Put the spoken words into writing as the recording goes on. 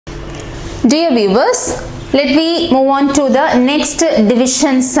Dear viewers, let me move on to the next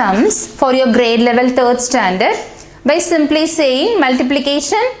division sums for your grade level 3rd standard by simply saying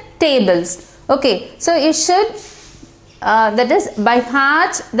multiplication tables. Okay, so you should that is by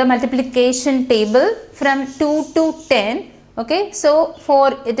heart the multiplication table from 2 to 10. Okay, so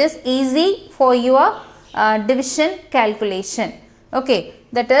for it is easy for your division calculation. Okay,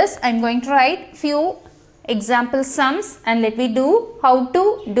 that is I am going to write few example sums and let me do how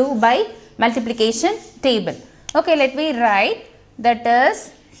to do by multiplication table. Okay, let me write that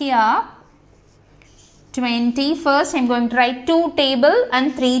is here 20. First I am going to write 2 table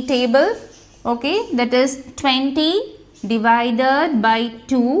and 3 table. Okay, that is 20 divided by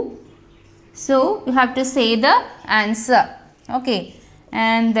 2. So you have to say the answer. Okay,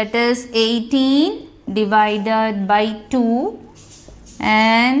 and that is 18 divided by 2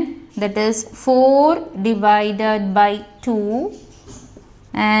 and that is 4 divided by 2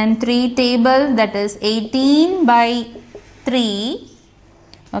 and 3 table, that is 18 by 3.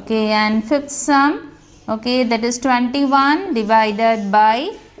 Okay, and fifth sum, okay, that is 21 divided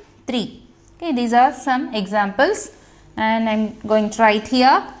by 3. Okay, these are some examples and I am going to write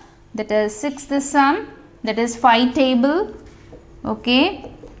here that is sixth sum, that is 5 table.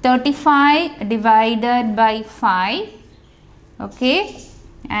 Okay, 35 divided by 5. Okay,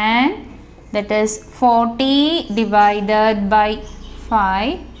 and that is 40 divided by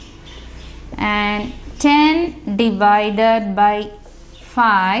 5 and 10 divided by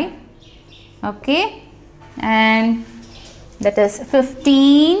 5. Okay, and that is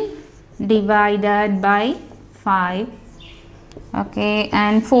 15 divided by 5. Okay,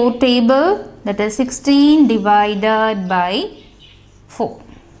 and 4 table, that is 16 divided by 4.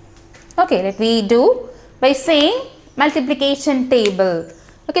 Okay, let me do by saying multiplication table.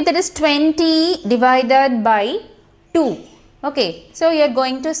 Okay, that is 20 divided by 2. Okay, so you are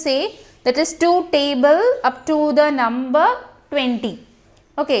going to say that is 2 table up to the number 20.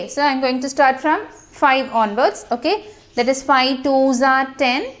 Okay, so I am going to start from 5 onwards. Okay, that is 5 2s are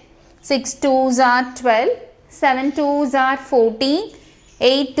 10, 6 2s are 12, 7 2s are 14,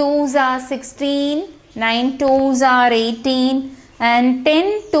 8 2s are 16, 9 2s are 18 and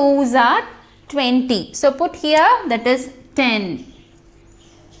 10 2s are 20. So put here that is 10.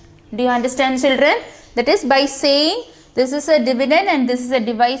 Do you understand, children? That is by saying this is a dividend and this is a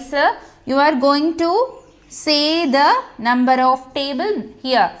divisor, you are going to say the number of table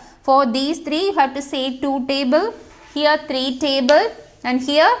here. For these 3 you have to say 2 table, here 3 table and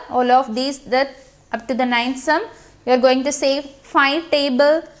here all of these that up to the 9th sum you are going to say 5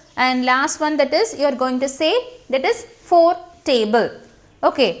 table and last one that is you are going to say that is 4 table.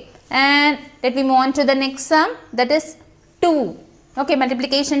 Okay, and let me move on to the next sum, that is 2. Okay,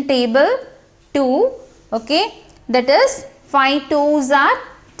 multiplication table 2. Okay, that is 5 2s are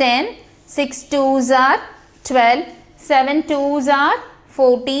 10, 6 2s are 12, 7 2s are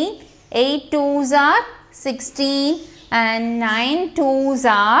 14, 8 2s are 16 and 9 2s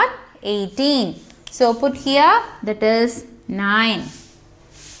are 18. So put here that is 9.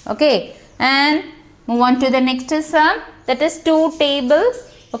 Okay, and move on to the next sum, that is 2 table.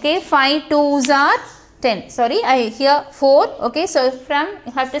 Okay, 5 2s are 10. Sorry, I here 4. Okay, so from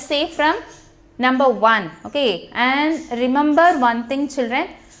you have to say from number 1. Okay, and remember one thing, children,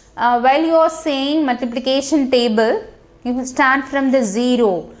 while you are saying multiplication table, you will start from the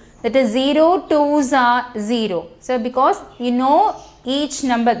 0. That is 0 2s are 0. So because you know each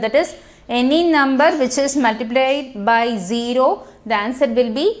number, that is any number which is multiplied by 0, the answer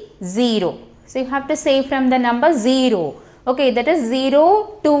will be 0. So you have to say from the number 0. Okay, that is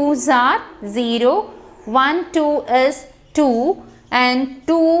 0 2s are 0, 1 2 is 2 and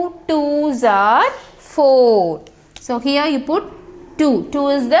 2 2s are 4. So here you put 2. 2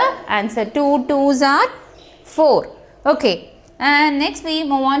 is the answer. 2 2s are 4. Okay, and next we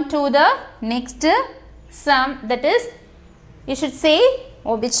move on to the next sum, that is you should say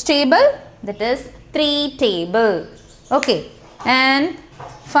which table, that is 3 table. Okay, and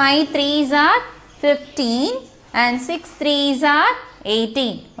 5 3s are 15 and 6 3s are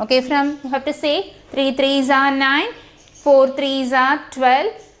 18. Okay, from you have to say 3 3s are 9, 4 3s are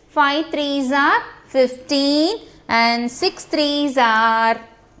 12, 5 3s are 15 and 6 3s are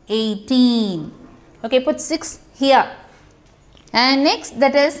 18. Okay, put 6 here. And next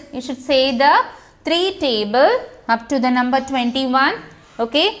that is you should say the 3 table up to the number 21.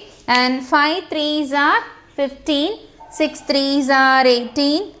 Okay, and 5 3s are 15, 6 3s are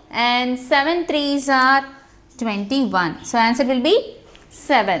 18 and 7 3s are 21. So answer will be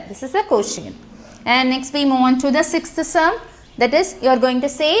 7. This is the question. And next we move on to the 6th sum, that is you are going to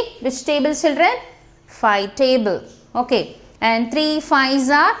say which table, children? 5 table. Okay, and 3 5s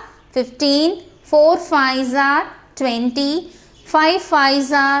are 15, 4 5s are 20, 5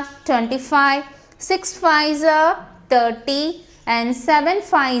 5s are 25, 6 5s are 30 and 7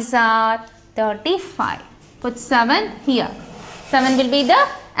 5s are 35. Put 7 here. 7 will be the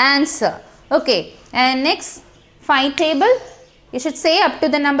answer. Okay, and next 5 table, you should say up to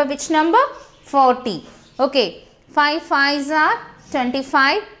the number, which number? 40. Okay, 5 5s are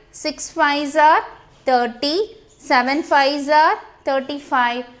 25, 6 5s are 30, 7 5s are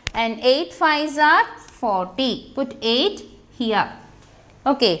 35 and 8 5s are 40. Put 8 here.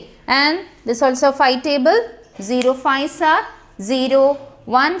 Okay, and this also 5 table, 0 5s are 0,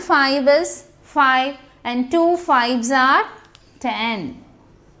 1 5 is 5 and 2 5s are 10.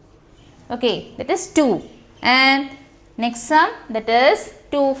 Okay, that is 2. And next sum, that is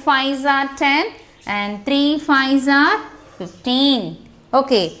 2 5s are 10 and 3 5s are 15.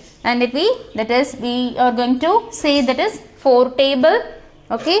 Okay, and we are going to say that is 4 table.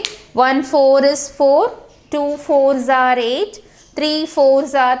 Okay, 1 4 is 4, 2 4s are 8, 3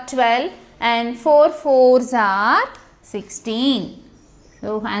 4s are 12 and 4 4s are 16.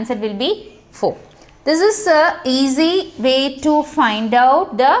 So answer will be 4. This is a easy way to find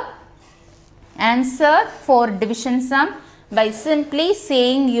out the answer for division sum by simply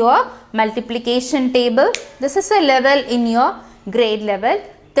saying your multiplication table. This is a level in your grade level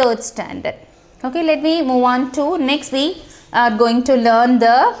 3rd standard. Okay, let me move on to next. We are going to learn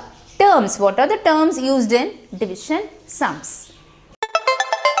the terms. What are the terms used in division sums?